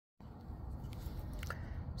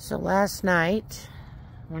So last night,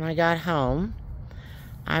 when I got home,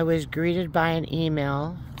 I was greeted by an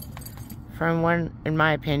email from one, in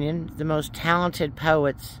my opinion, the most talented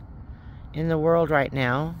poets in the world right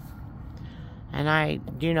now. And I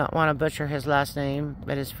do not want to butcher his last name,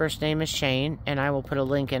 but his first name is Shane, and I will put a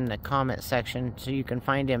link in the comment section so you can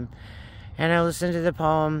find him. And I listened to the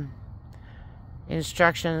poem,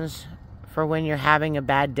 Instructions for When You're Having a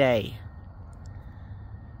Bad Day.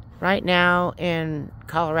 Right now in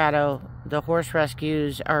Colorado, the horse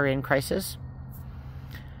rescues are in crisis.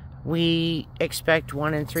 We expect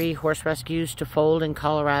 1 in 3 horse rescues to fold in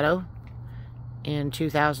Colorado in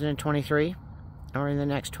 2023, or in the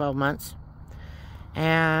next 12 months.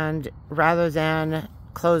 And rather than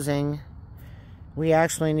closing, we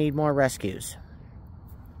actually need more rescues.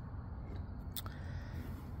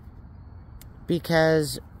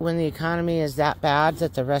 Because when the economy is that bad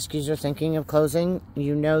that the rescues are thinking of closing,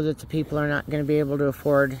 you know that the people are not going to be able to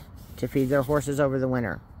afford to feed their horses over the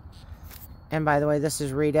winter. And by the way, this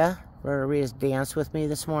is Rita. Rita's danced with me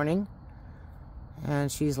this morning, and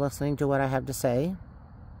she's listening to what I have to say.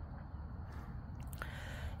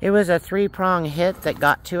 It was a 3-prong hit that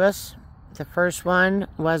got to us. The first one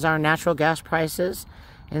was our natural gas prices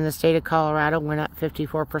in the state of Colorado went up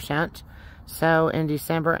 54%. So in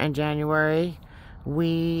December and January,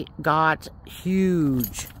 we got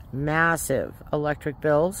huge, massive electric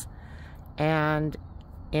bills. And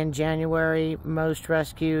in January, most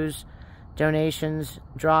rescues donations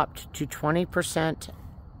dropped to 20%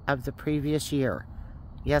 of the previous year.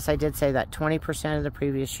 Yes, I did say that, 20% of the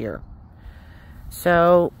previous year.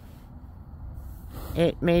 So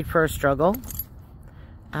it made for a struggle.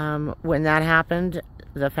 When that happened,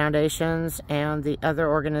 the foundations and the other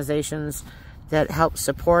organizations that help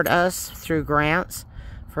support us through grants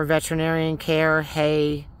for veterinarian care,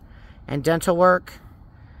 hay, and dental work,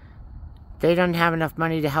 they don't have enough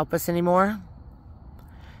money to help us anymore.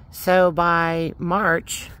 So by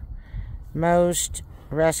March, most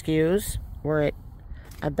rescues were at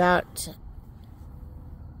about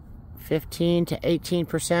 15 to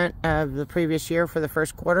 18% of the previous year for the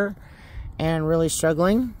first quarter, and really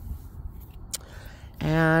struggling.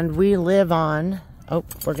 And we live on, oh,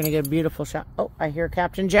 we're going to get a beautiful shot. Oh, I hear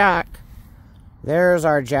Captain Jack. There's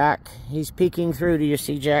our Jack. He's peeking through. Do you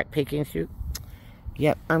see Jack peeking through?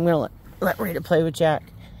 Yep, I'm going to let Rita play with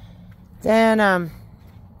Jack. Then,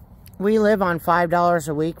 we live on $5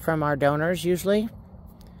 a week from our donors, usually.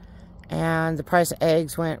 And the price of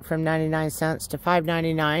eggs went from 99 cents to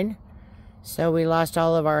 $5.99. So we lost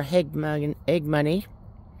all of our egg money,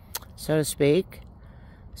 so to speak.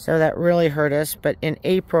 So that really hurt us. But in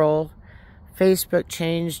April, Facebook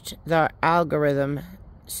changed the algorithm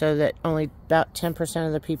so that only about 10%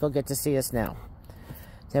 of the people get to see us now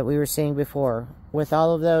that we were seeing before. With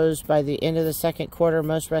all of those, by the end of the second quarter,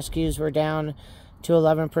 most rescues were down to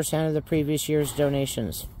 11% of the previous year's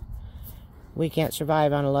donations. We can't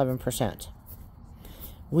survive on 11%.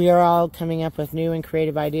 We are all coming up with new and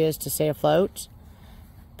creative ideas to stay afloat.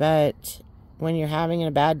 But when you're having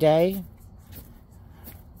a bad day,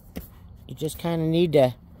 you just kind of need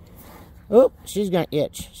to... Oh, she's going to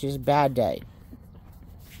itch. She's a bad day.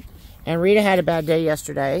 And Rita had a bad day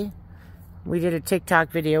yesterday. We did a TikTok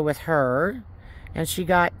video with her, and she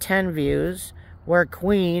got 10 views, where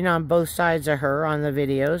Queen, on both sides of her on the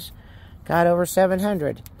videos, got over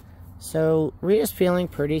 700. So Rita's feeling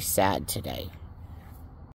pretty sad today.